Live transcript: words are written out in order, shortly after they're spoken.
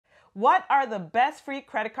What are the best free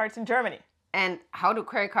credit cards in Germany? And how do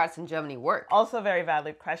credit cards in Germany work? Also a very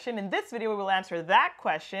valid question. In this video, we will answer that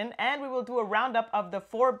question and we will do a roundup of the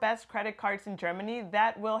 4 best credit cards in Germany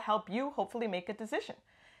that will help you hopefully make a decision.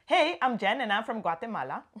 Hey, I'm Jen and I'm from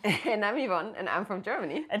Guatemala. And I'm Yvonne and I'm from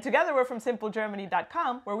Germany. And together we're from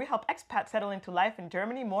simplegermany.com, where we help expats settle into life in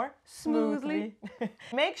Germany more smoothly.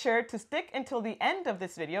 Make sure to stick until the end of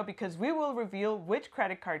this video because we will reveal which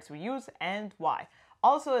credit cards we use and why.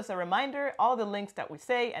 Also, as a reminder, all the links that we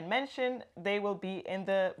say and mention, they will be in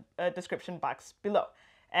the description box below.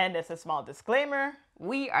 And as a small disclaimer,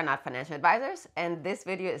 we are not financial advisors and this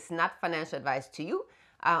video is not financial advice to you.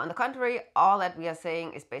 On the contrary, all that we are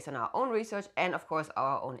saying is based on our own research and of course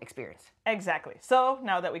our own experience. Exactly. So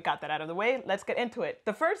now that we got that out of the way, let's get into it.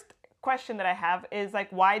 The first question that I have is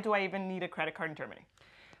why do I even need a credit card in Germany?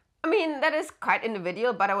 I mean, that is quite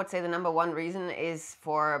individual, but I would say the number one reason is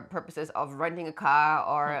for purposes of renting a car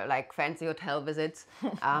or like fancy hotel visits.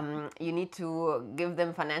 You need to give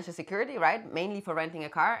them financial security, right? Mainly for renting a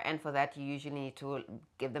car, and for that you usually need to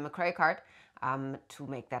give them a credit card to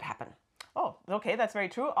make that happen. Oh, okay, that's very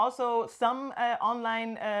true. Also, some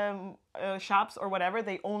online shops or whatever,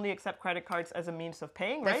 they only accept credit cards as a means of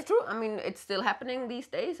paying, right? That's true. I mean, it's still happening these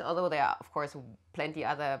days, although there are, of course, plenty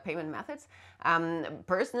other payment methods.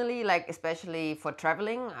 Personally, like especially for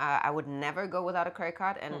traveling, I would never go without a credit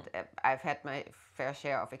card, and I've had my fair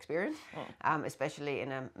share of experience, especially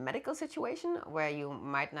in a medical situation where you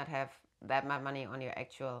might not have that much money on your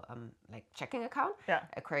actual like checking account. Yeah.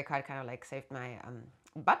 A credit card kind of like saved my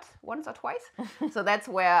butt once or twice. So that's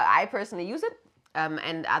where I personally use it.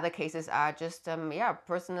 And other cases are just,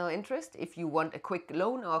 personal interest. If you want a quick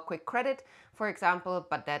loan or a quick credit, for example,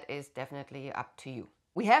 but that is definitely up to you.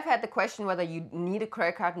 We have had the question whether you need a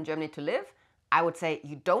credit card in Germany to live. I would say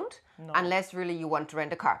you don't, unless really you want to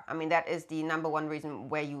rent a car. I mean, that is the number one reason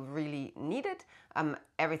where you really need it.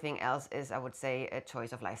 Everything else is, I would say, a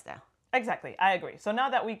choice of lifestyle. Exactly, I agree. So now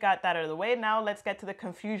that we got that out of the way, now let's get to the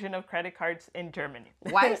confusion of credit cards in Germany.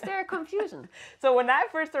 Why is there a confusion? So when I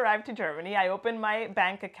first arrived to Germany, I opened my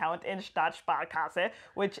bank account in Staatssparkasse,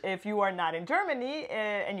 which if you are not in Germany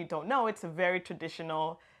and you don't know, it's a very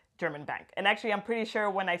traditional German bank. And actually, I'm pretty sure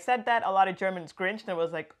when I said that, a lot of Germans grinched and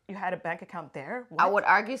was like, you had a bank account there? What? I would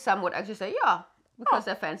argue some would actually say, yeah. Because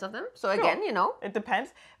they're fans of them. So again, you know. It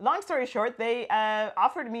depends. Long story short, they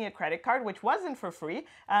offered me a credit card, which wasn't for free.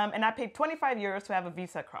 And I paid 25 euros to have a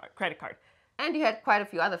Visa credit card. And you had quite a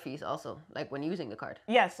few other fees also, like when using the card.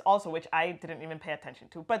 Yes, also, which I didn't even pay attention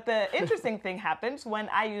to. But the interesting thing happens when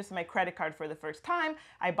I used my credit card for the first time.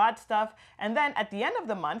 I bought stuff. And then at the end of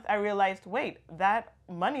the month, I realized, wait, that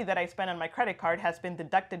money that I spent on my credit card has been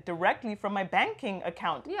deducted directly from my banking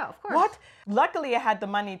account. Yeah, of course. What? Luckily, I had the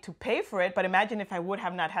money to pay for it, but imagine if I would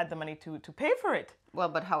have not had the money to pay for it. Well,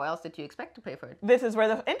 but how else did you expect to pay for it? This is where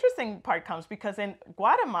the interesting part comes, because in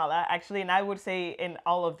Guatemala, actually, and I would say in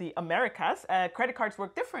all of the Americas, credit cards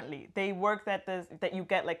work differently. They work that you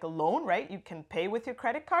get like a loan, right? You can pay with your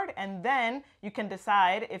credit card, and then you can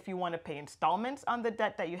decide if you want to pay installments on the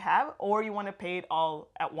debt that you have, or you want to pay it all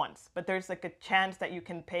at once. But there's like a chance that you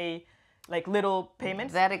can pay like little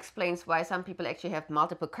payments. That explains why some people actually have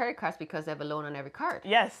multiple credit cards, because they have a loan on every card.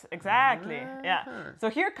 Yes, exactly. Yeah. So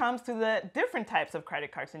here comes to the different types of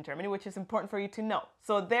credit cards in Germany, which is important for you to know.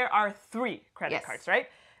 So there are 3 credit cards, right?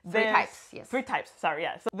 Three types, yes. 3 types, sorry,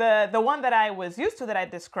 yeah. So the one that I was used to, that I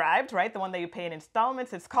described, right? The one that you pay in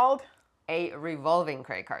installments, it's called? A revolving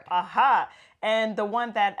credit card. Aha. And the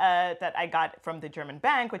one that I got from the German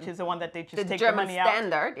bank, which is the one that they just take the money out. The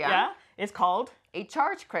German standard, Yeah, is called? A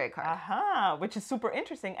charge credit card. Aha, which is super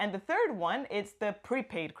interesting. And the third one is the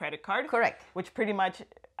prepaid credit card. Correct. Which pretty much,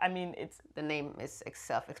 I mean, it's... The name is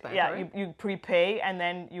self-explanatory. Yeah, you prepay and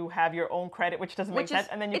then you have your own credit, which doesn't make sense,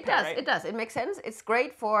 and then you pay, right? It does. It makes sense. It's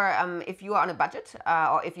great for if you are on a budget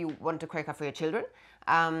or if you want a credit card for your children.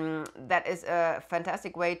 That is a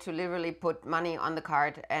fantastic way to literally put money on the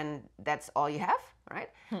card and that's all you have, right?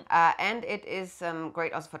 And it is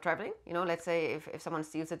great also for traveling. You know, let's say if someone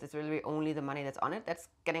steals it, it's really only the money that's on it that's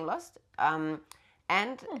getting lost.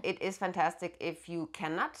 And it is fantastic if you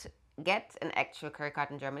cannot get an actual credit card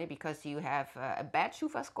in Germany because you have a bad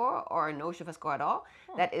Schufa score or no Schufa score at all.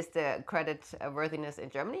 That is the credit worthiness in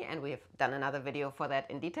Germany, and we have done another video for that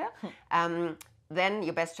in detail. Then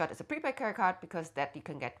your best shot is a prepaid credit card, because that you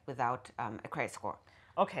can get without a credit score.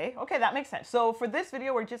 Okay, that makes sense. So for this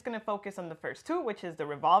video, we're just going to focus on the first 2, which is the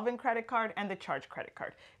revolving credit card and the charge credit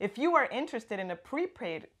card. If you are interested in a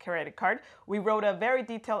prepaid credit card, we wrote a very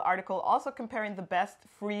detailed article also comparing the best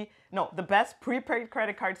prepaid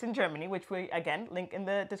credit cards in Germany, which we again link in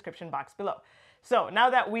the description box below. So now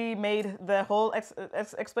that we made the whole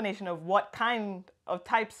explanation of what kind of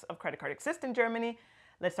types of credit card exist in Germany,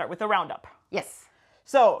 let's start with the roundup. Yes.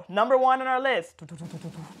 So number 1 on our list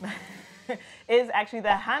is actually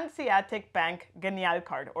the Hanseatic Bank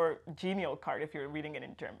GenialCard, or GenialCard if you're reading it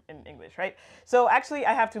in English, right? So actually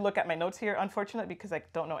I have to look at my notes here, unfortunately, because I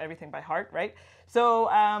don't know everything by heart, right? So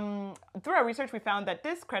through our research, we found that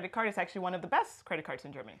this credit card is actually one of the best credit cards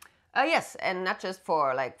in Germany. Yes, and not just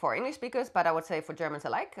for English speakers, but I would say for Germans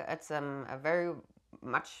alike. It's a very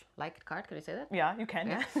much liked card. Can you say that? Yeah, you can.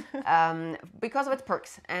 Yeah. Because of its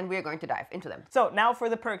perks, and we are going to dive into them. So now for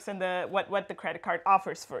the perks and what the credit card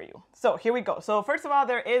offers for you. So here we go. So first of all,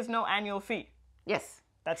 there is no annual fee. Yes.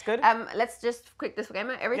 That's good. Let's just quick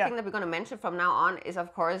disclaimer. Everything that we're going to mention from now on is,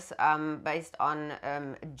 of course, based on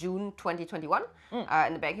June 2021.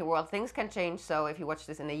 In the banking world, things can change. So if you watch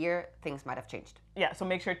this in a year, things might have changed. Yeah, so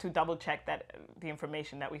make sure to double check that the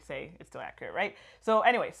information that we say is still accurate, right? So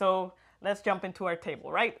anyway, so let's jump into our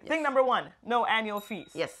table, right? Yes. Thing number 1, no annual fees.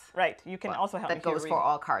 Yes. Right. You can also help me. That goes for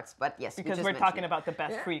all cards, but yes. Because we're talking about the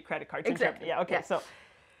best free credit cards in Germany. Yeah, okay,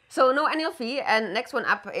 So no annual fee, and next one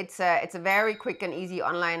up, it's a very quick and easy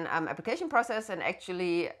online application process, and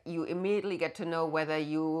actually you immediately get to know whether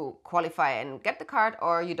you qualify and get the card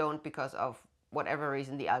or you don't because of whatever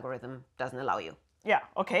reason the algorithm doesn't allow you. Yeah,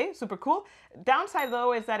 okay, super cool. Downside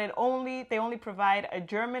though is that they only provide a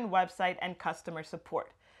German website and customer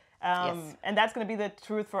support. Yes. And that's going to be the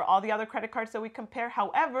truth for all the other credit cards that we compare.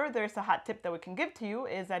 However, there's a hot tip that we can give to you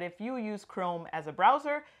is that if you use Chrome as a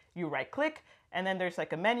browser, you right click, and then there's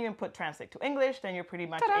like a menu and put translate to English, then you're pretty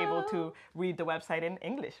much able to read the website in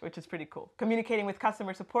English, which is pretty cool. Communicating with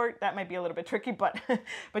customer support, that might be a little bit tricky, but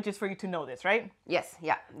but just for you to know this, right? Yes,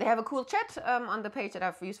 yeah. They have a cool chat on the page that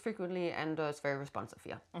I've used frequently, and it's very responsive,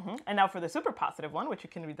 yeah. And now for the super positive one, which you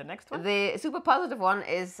can read the next one. The super positive one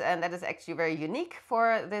is, and that is actually very unique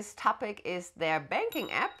for this topic, is their banking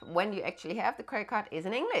app, when you actually have the credit card, is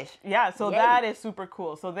in English. Yeah, so that is super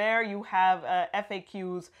cool. So there you have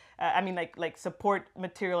FAQs, like support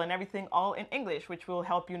material and everything all in English, which will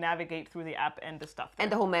help you navigate through the app and the stuff there.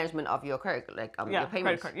 And the whole management of your credit, your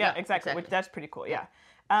payments. Card. Yeah, exactly. Which that's pretty cool. Yeah.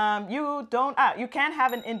 You can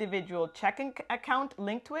have an individual checking account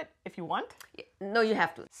linked to it if you want. No, you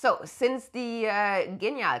have to. So since the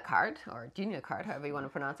GenialCard, or GenialCard, however you want to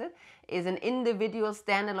pronounce it, is an individual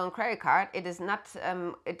standalone credit card, it is not.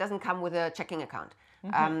 It doesn't come with a checking account.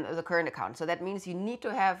 The current account. So that means you need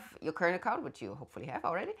to have your current account, which you hopefully have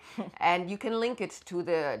already, and you can link it to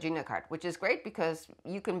the GenialCard, which is great because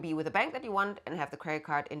you can be with a bank that you want and have the credit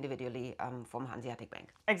card individually from Hanseatic Bank.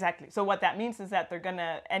 Exactly. So what that means is that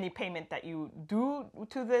any payment that you do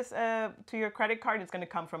to this, to your credit card is gonna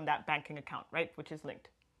come from that banking account, right? Which is linked.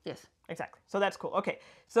 Yes. Exactly. So that's cool. Okay.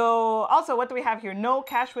 So also, what do we have here? No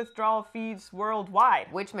cash withdrawal fees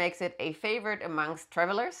worldwide. Which makes it a favorite amongst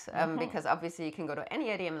travelers because obviously you can go to any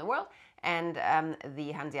ATM in the world and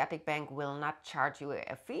the Hanseatic Bank will not charge you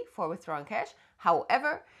a fee for withdrawing cash.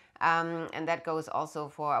 However, and that goes also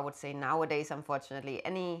for, I would say nowadays, unfortunately,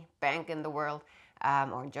 any bank in the world,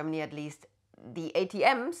 or in Germany at least, the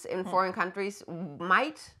ATMs in foreign countries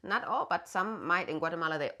might, not all, but some might. In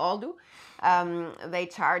Guatemala, they all do. They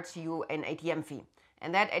charge you an ATM fee.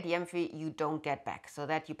 And that ATM fee you don't get back. So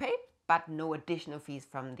that you pay, but no additional fees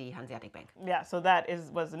from the Hanseatic Bank. Yeah, so that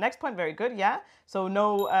was the next point. Very good, yeah. So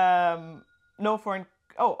no foreign...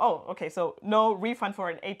 okay. So no refund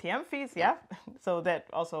for an ATM fees, yeah. So that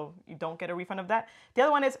also, you don't get a refund of that. The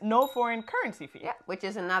other one is no foreign currency fee. Yeah, which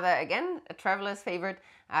is another, again, a traveler's favorite.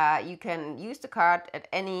 You can use the card at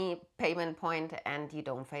any payment point and you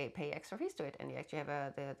don't pay extra fees to it. And you actually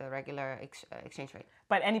have the regular exchange rate.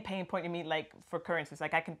 But any payment point, you mean like for currencies?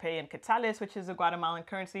 Like I can pay in quetzales, which is a Guatemalan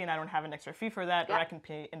currency, and I don't have an extra fee for that. Yeah. Or I can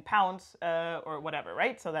pay in pounds or whatever,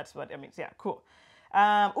 right? So that's what it means. Yeah, cool.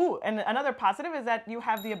 And another positive is that you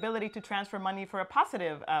have the ability to transfer money for a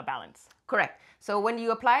positive balance. Correct. So when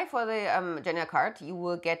you apply for the GenialCard, you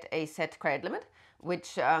will get a set credit limit,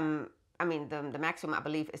 which, the maximum, I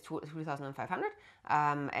believe, is 2,500.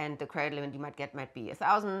 And the credit limit you might get might be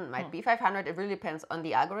 1,000, might be 500. It really depends on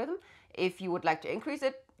the algorithm. If you would like to increase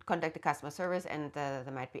it, contact the customer service and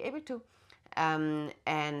they might be able to.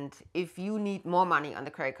 And if you need more money on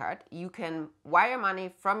the credit card, you can wire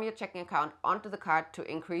money from your checking account onto the card to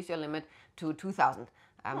increase your limit to 2,000.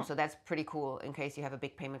 So that's pretty cool in case you have a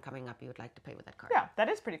big payment coming up you would like to pay with that card. Yeah, that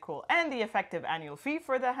is pretty cool. And the effective annual fee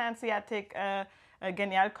for the Hanseatic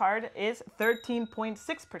GenialCard is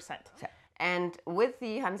 13.6%. And with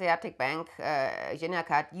the Hanseatic Bank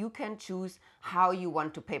GenialCard, you can choose how you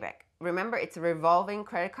want to pay back. Remember, it's a revolving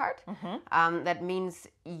credit card. That means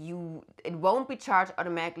it won't be charged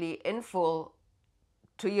automatically in full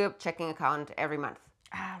to your checking account every month.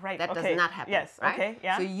 Ah, right. That okay. does not happen. Yes. Right? Okay.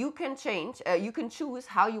 Yeah. So you can change. You can choose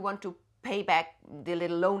how you want to pay back the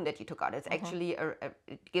little loan that you took out. It's actually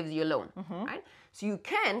it gives you a loan, right? So you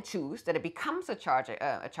can choose that it becomes a charge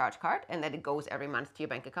card and that it goes every month to your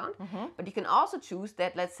bank account. But you can also choose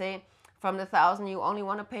that, let's say, from the 1,000 you only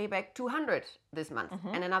want to pay back 200 this month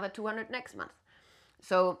and another 200 next month.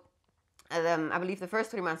 So I believe the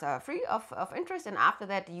first 3 months are free of interest, and after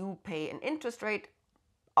that you pay an interest rate,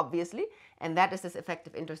 obviously, and that is this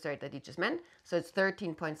effective interest rate that you just meant. So it's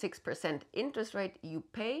 13.6% interest rate you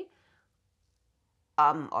pay,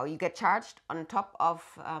 or you get charged on top of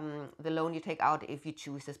the loan you take out if you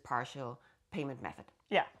choose this partial payment method.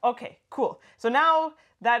 Yeah, okay, cool. So now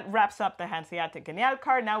that wraps up the Hanseatic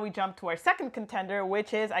GenialCard. Now we jump to our second contender,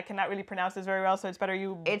 which is, I cannot really pronounce this very well, so it's better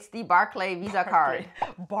you... It's the Barclays Visa-Card.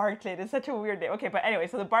 Barclays, it's such a weird name. Okay, but anyway,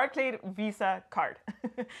 so the Barclays Visa-Card.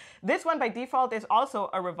 This one by default is also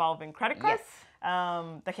a revolving credit card. Yes.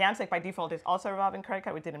 The Hanseatic by default is also a revolving credit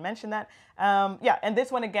card. We didn't mention that. Yeah, and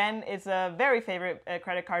this one again is a very favorite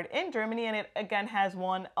credit card in Germany, and it again has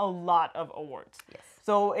won a lot of awards. Yes.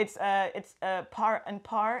 So it's par and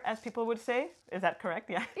par, as people would say. Is that correct?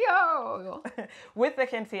 Yeah. Yo. With the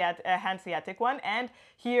Hanseatic one, and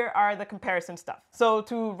here are the comparison stuff. So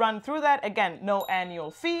to run through that, again, no annual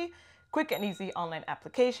fee, quick and easy online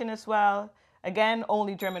application as well. Again,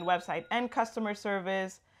 only German website and customer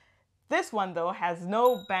service. This one, though, has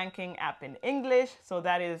no banking app in English, so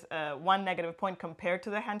that is one negative point compared to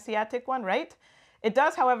the Hanseatic one, right? It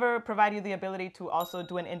does, however, provide you the ability to also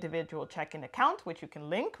do an individual check-in account, which you can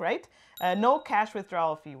link, right? No cash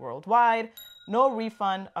withdrawal fee worldwide, no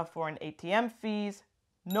refund of foreign ATM fees,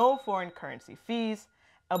 no foreign currency fees,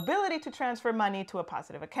 ability to transfer money to a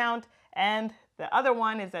positive account, and the other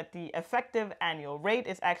one is that the effective annual rate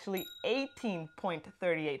is actually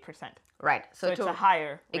 18.38%. Right. So it's a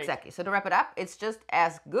higher rate. Exactly. So to wrap it up, it's just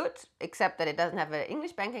as good, except that it doesn't have an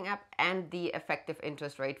English banking app, and the effective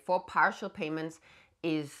interest rate for partial payments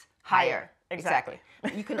is higher. Exactly.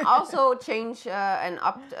 You can also change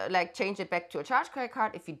change it back to a charge credit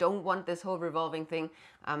card if you don't want this whole revolving thing.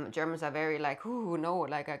 Germans are very like, ooh, no,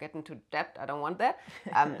 like I get into debt. I don't want that.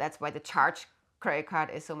 That's why the charge credit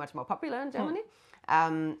card is so much more popular in Germany.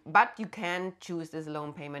 But you can choose this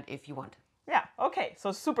loan payment if you want. Yeah, okay,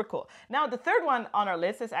 so super cool. Now the third one on our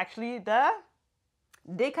list is actually the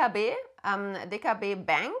DKB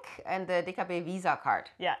Bank and the DKB Visa card.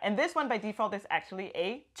 Yeah, and this one by default is actually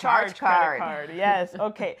a charge credit card. Yes,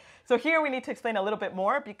 okay. So here we need to explain a little bit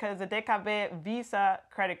more, because the DKB Visa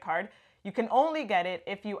credit card, you can only get it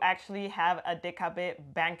if you actually have a DKB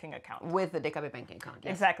banking account. With the DKB banking account,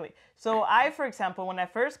 yes. Exactly. So I, for example, when I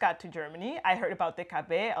first got to Germany, I heard about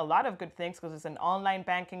DKB, a lot of good things, because it's an online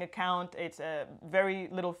banking account. It's very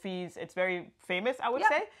little fees. It's very famous, I would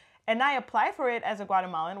say. And I applied for it as a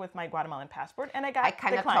Guatemalan with my Guatemalan passport, and I got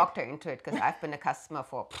declined. I kind of talked her into it, because I've been a customer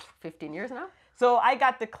for 15 years now. So I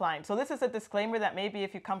got declined. So this is a disclaimer that maybe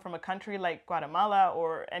if you come from a country like Guatemala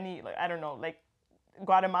or any, like, I don't know, like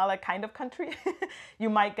Guatemala kind of country, you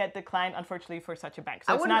might get declined, unfortunately, for such a bank.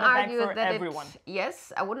 So it's not a bank for everyone.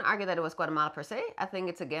 Yes, I wouldn't argue that it was Guatemala per se. I think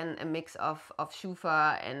it's, again, a mix of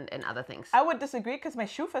Schufa and other things. I would disagree, because my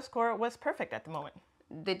Schufa score was perfect at the moment.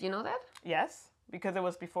 Did you know that? Yes, because it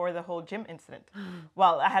was before the whole gym incident.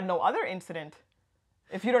 Well, I had no other incident.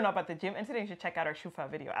 If you don't know about the gym incident, you should check out our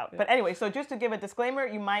Schufa video out. Yeah. But anyway, so just to give a disclaimer,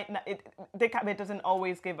 you might not, DKB doesn't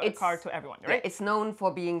always give a card to everyone, right? It's known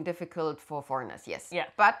for being difficult for foreigners, yes. Yeah.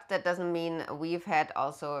 But that doesn't mean we've had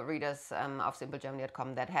also readers of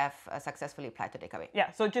simplegermany.com that have successfully applied to DKB.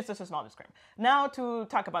 Yeah, so just as a small disclaimer. Now to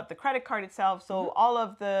talk about the credit card itself. So all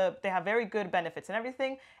of they have very good benefits and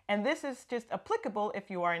everything. And this is just applicable if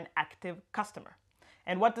you are an active customer.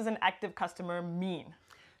 And what does an active customer mean?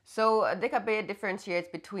 So DKB differentiates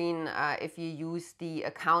between if you use the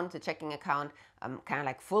account, the checking account, kind of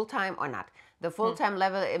like full-time or not. The full-time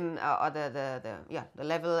level or the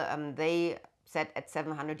level they set at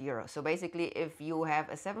 700 euros. So basically, if you have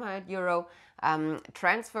a 700 euro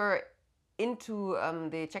transfer into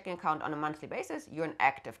the checking account on a monthly basis, you're an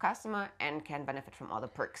active customer and can benefit from all the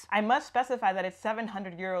perks. I must specify that it's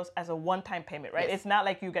 700 euros as a one-time payment, right? Yes. It's not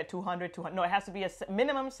like you get 200. No, it has to be a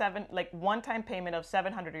minimum one-time payment of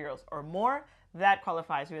 700 euros or more. That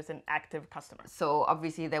qualifies you as an active customer. So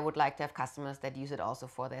obviously they would like to have customers that use it also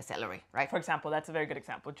for their salary, right? For example, that's a very good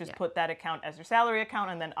example. Just put that account as your salary account,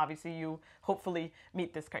 and then obviously you hopefully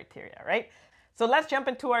meet this criteria, right? So let's jump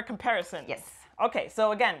into our comparison. Yes. Okay,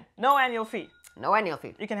 so again, no annual fee. No annual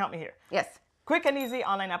fee. You can help me here. Yes. Quick and easy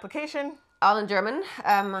online application. All in German,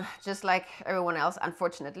 just like everyone else,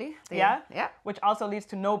 unfortunately. Yeah? Yeah. Which also leads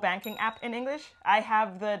to no banking app in English. I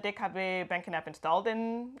have the DKB banking app installed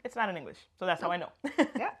and it's not in English. So that's how I know.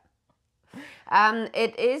 Yeah.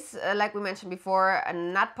 It is, like we mentioned before,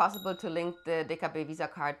 not possible to link the DKB Visa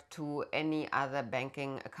card to any other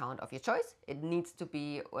banking account of your choice. It needs to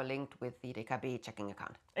be linked with the DKB checking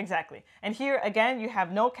account. Exactly. And here, again, you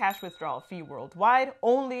have no cash withdrawal fee worldwide,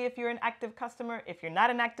 only if you're an active customer. If you're not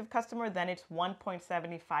an active customer, then it's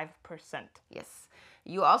 1.75%. Yes.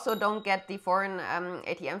 You also don't get the foreign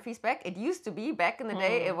ATM fees back. It used to be back in the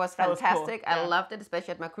day. It was fantastic. Was cool. Yeah. I loved it,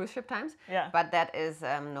 especially at my cruise ship times. Yeah. But that is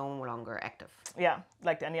no longer active. Yeah,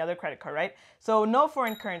 like any other credit card, right? So no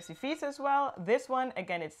foreign currency fees as well. This one,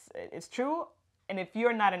 again, it's true. And if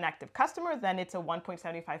you're not an active customer, then it's a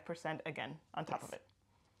 1.75% again on top of it.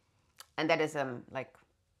 And that is like,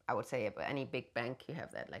 I would say any big bank, you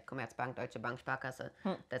have that, like Commerzbank, Deutsche Bank, Sparkasse.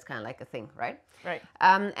 That's kind of like a thing, right? Right.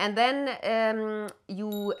 And then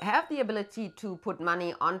you have the ability to put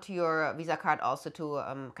money onto your Visa card also to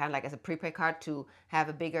kind of like as a prepaid card to have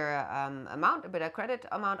a bigger amount, a bigger credit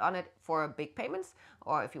amount on it for big payments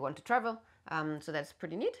or if you want to travel. So that's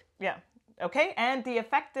pretty neat. Yeah. Okay, and the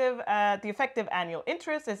effective annual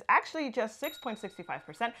interest is actually just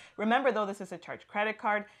 6.65%. Remember, though, this is a charge credit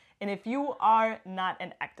card. And if you are not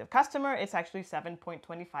an active customer, it's actually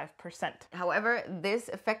 7.25%. However, this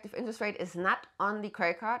effective interest rate is not on the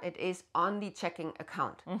credit card. It is on the checking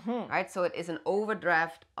account, right? So it is an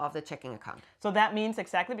overdraft of the checking account. So that means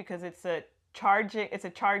exactly because it's a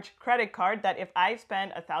charge credit card that if I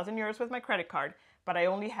spend 1,000 euros with my credit card, but I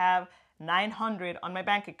only have 900 on my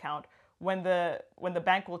bank account, when the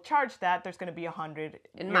bank will charge that, there's going to be 100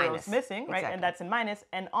 euros missing, right? Exactly. And that's in minus.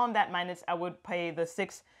 And on that minus, I would pay the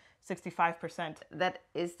 65%. That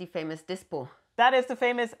is the famous dispo. That is the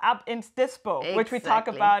famous ab ins dispo, Exactly. which we talk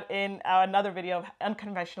about in another video of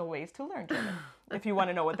unconventional ways to learn German, if you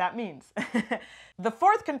want to know what that means. The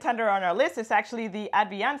fourth contender on our list is actually the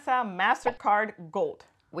Advanzia Mastercard Gold,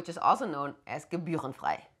 which is also known as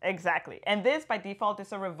Gebührenfrei. Exactly. And this, by default,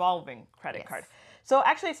 is a revolving credit card. So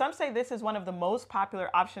actually, some say this is one of the most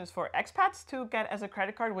popular options for expats to get as a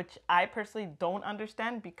credit card, which I personally don't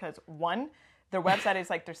understand because, one, their website is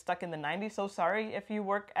like they're stuck in the 90s. So sorry if you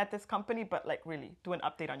work at this company, but like really do an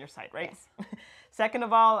update on your site, right? Yes. Second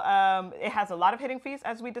of all, it has a lot of hidden fees,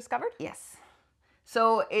 as we discovered. Yes.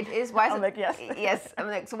 So it is why is I'm like, yes. Yes. I'm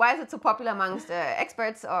like, so why is it so popular amongst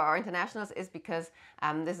experts or internationals? Is because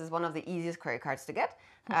this is one of the easiest credit cards to get.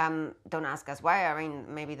 Don't ask us why. I mean,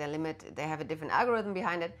 maybe the limit, they have a different algorithm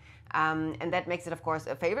behind it, and that makes it, of course,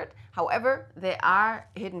 a favorite. However, there are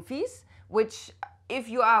hidden fees, which, if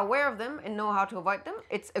you are aware of them and know how to avoid them,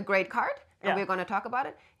 it's a great card, and we're going to talk about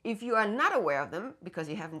it. If you are not aware of them, because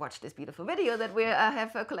you haven't watched this beautiful video that we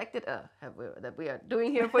have collected, that we are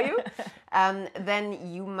doing here for you,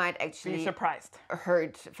 then you might actually be surprised,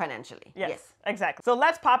 hurt financially. Yes, exactly. So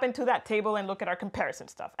let's pop into that table and look at our comparison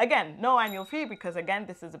stuff. Again, no annual fee because, again,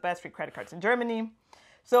 this is the best free credit cards in Germany.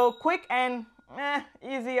 So quick and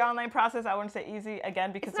easy online process. I wouldn't say easy,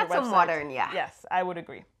 again, because it's not their website, so modern, yeah. Yes, I would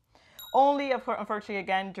agree. Only, unfortunately,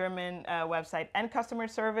 again, German website and customer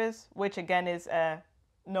service, which, again, is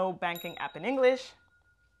no banking app in English.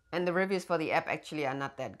 And the reviews for the app actually are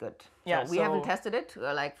not that good. Yeah, so we haven't tested it,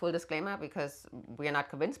 like full disclaimer, because we are not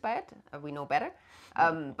convinced by it. We know better.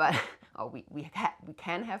 But we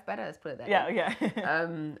can have better, let's put it that way.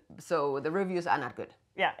 Yeah. So the reviews are not good.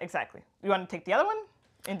 Yeah, exactly. You want to take the other one?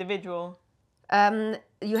 Individual.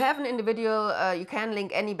 You have an individual, you can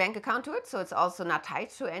link any bank account to it, so it's also not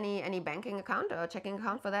tied to any banking account or checking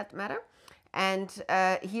account for that matter. And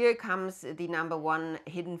here comes the number one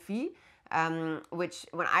hidden fee, which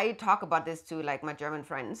when I talk about this to like my German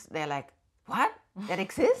friends, they're like, what? That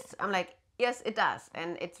exists? I'm like, yes, it does.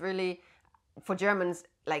 And it's really, for Germans,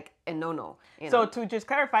 like a no-no. So to just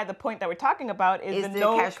clarify, the point that we're talking about is the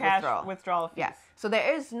no cash withdrawal fees. Yeah. So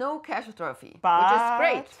there is no cash withdrawal fee, but which is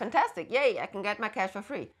great, fantastic. Yay, I can get my cash for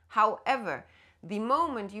free. However, the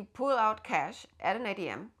moment you pull out cash at an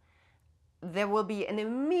ATM, there will be an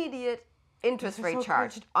immediate interest rate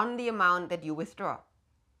charged on the amount that you withdraw.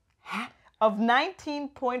 Of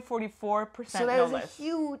 19.44%. So there's a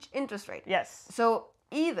huge interest rate. Yes. So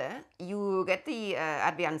either you get the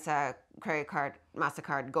Advanzia credit card,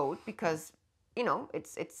 Mastercard Gold, because you know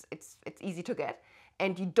it's easy to get,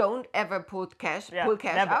 and you don't ever pull cash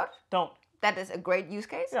out. Don't. That is a great use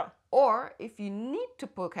case. Yeah. Or if you need to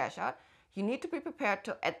pull cash out, you need to be prepared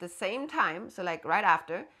to, at the same time, so like right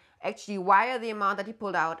after, actually wire the amount that you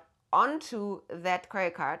pulled out onto that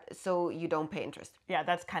credit card so you don't pay interest. Yeah,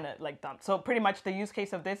 that's kind of like dumb. So pretty much the use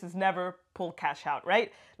case of this is never pull cash out,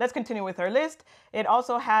 right? Let's continue with our list. It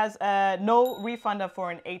also has no refund of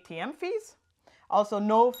foreign ATM fees. Also,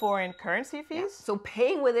 no foreign currency fees. Yeah. So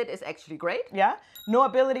paying with it is actually great. Yeah. No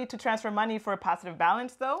ability to transfer money for a positive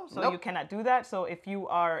balance, though. So Nope. you cannot do that. So if you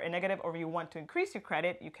are a negative or you want to increase your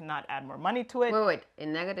credit, you cannot add more money to it. Wait.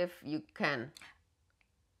 In negative, you can.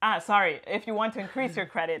 Sorry. If you want to increase your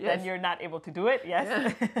credit, Yes. then you're not able to do it. Yes.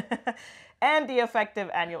 Yeah. And the effective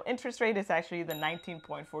annual interest rate is actually the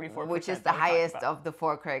 19.44%. Which is the highest of the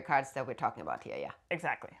 4 credit cards that we're talking about here, yeah.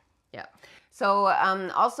 Exactly. Yeah. So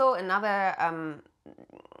also another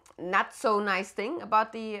not so nice thing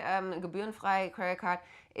about the Gebührenfrei credit card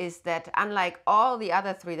is that unlike all the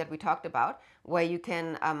other 3 that we talked about, where you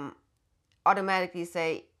can automatically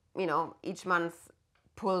say, you know, each month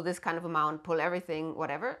pull this kind of amount, pull everything,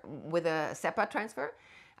 whatever, with a SEPA transfer,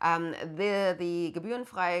 the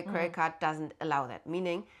Gebührenfrei credit card doesn't allow that,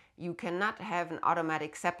 meaning you cannot have an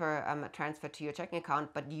automatic SEPA transfer to your checking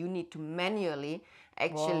account, but you need to manually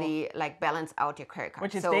actually like balance out your credit card.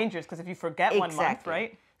 Which is dangerous because if you forget 1 month,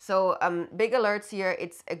 right? So big alerts here.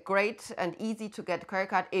 It's a great and easy to get credit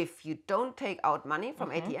card if you don't take out money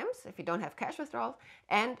from ATMs, if you don't have cash withdrawals,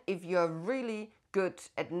 and if you're really good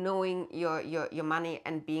at knowing your money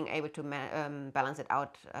and being able to balance it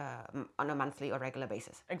out on a monthly or regular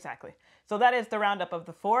basis. Exactly. So that is the roundup of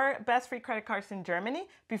the 4 best free credit cards in Germany.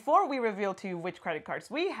 Before we reveal to you which credit cards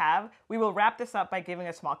we have, we will wrap this up by giving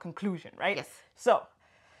a small conclusion, right? Yes. So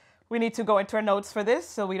we need to go into our notes for this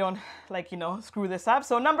so we don't, like, you know, screw this up.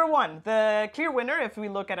 So number 1, the clear winner, if we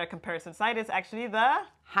look at our comparison site, is actually the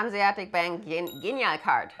Hanseatic Bank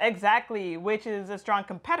GenialCard. Exactly, which is a strong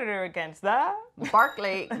competitor against the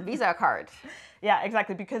Barclays Visa-Card. Yeah,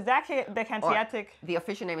 exactly, because the Hanseatic... The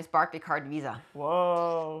official name is Barclaycard Visa.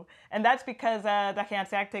 Whoa. And that's because the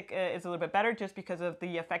Hanseatic is a little bit better just because of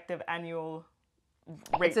the effective annual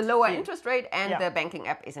rate. It's a lower interest rate and the banking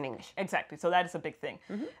app is in English. Exactly, so that is a big thing.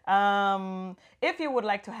 If you would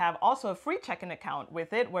like to have also a free checking account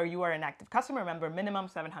with it where you are an active customer, remember minimum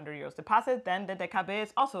 700 euros deposit, then the DKB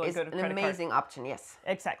is also a good credit card. An amazing option, yes.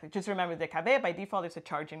 Exactly, just remember the DKB by default is a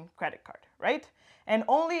charging credit card, right? And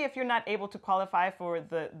only if you're not able to qualify for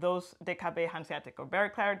those DKB, Hanseatic or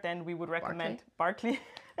Barclaycard, then we would recommend Barclay.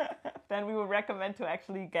 Then we would recommend to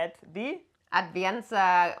actually get the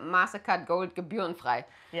Advanzia Mastercard Gold Gebührenfrei.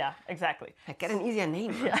 Yeah, exactly. Get an easier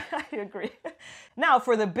name. Yeah, I agree. Now,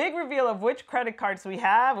 for the big reveal of which credit cards we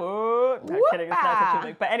have. Oh, not kidding, it's not such a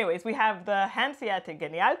big. But anyways, we have the Hanseatic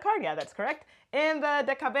GenialCard. Yeah, that's correct. And the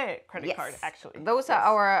DKB credit card, actually. Those are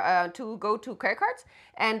our 2 go-to credit cards.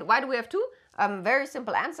 And why do we have 2? Very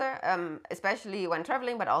simple answer, especially when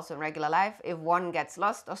traveling, but also in regular life. If one gets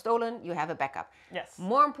lost or stolen, you have a backup. Yes.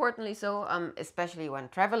 More importantly so, especially when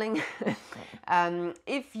traveling,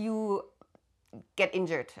 if you get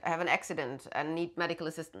injured, have an accident and need medical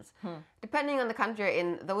assistance, depending on the country you're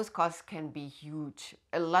in, those costs can be huge.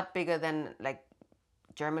 A lot bigger than like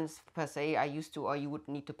Germans per se are used to or you would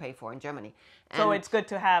need to pay for in Germany. So it's good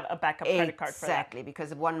to have a backup credit card for that. Exactly,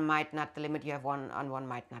 because one might not, the limit you have one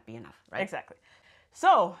might not be enough, right? Exactly.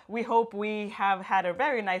 So we hope we have had a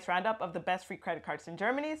very nice roundup of the best free credit cards in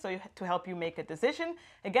Germany so to help you make a decision.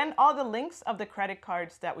 Again, all the links of the credit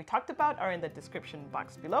cards that we talked about are in the description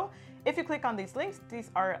box below. If you click on these links,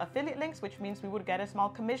 these are affiliate links, which means we would get a small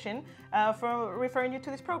commission for referring you to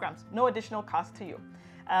these programs. No additional cost to you.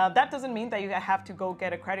 That doesn't mean that you have to go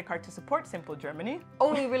get a credit card to support Simple Germany.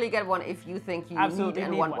 Only really get one if you think you need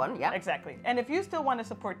and want one. Yeah, exactly. And if you still want to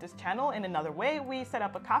support this channel in another way, we set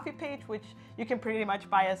up a coffee page, which you can pretty much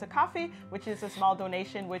buy us a coffee, which is a small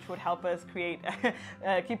donation, which would help us create,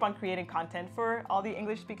 keep on creating content for all the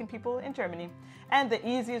English-speaking people in Germany. And the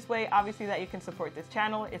easiest way, obviously, that you can support this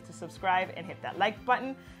channel is to subscribe and hit that like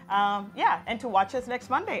button. Yeah, and to watch us next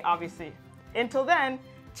Monday, obviously. Until then,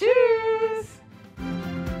 cheers!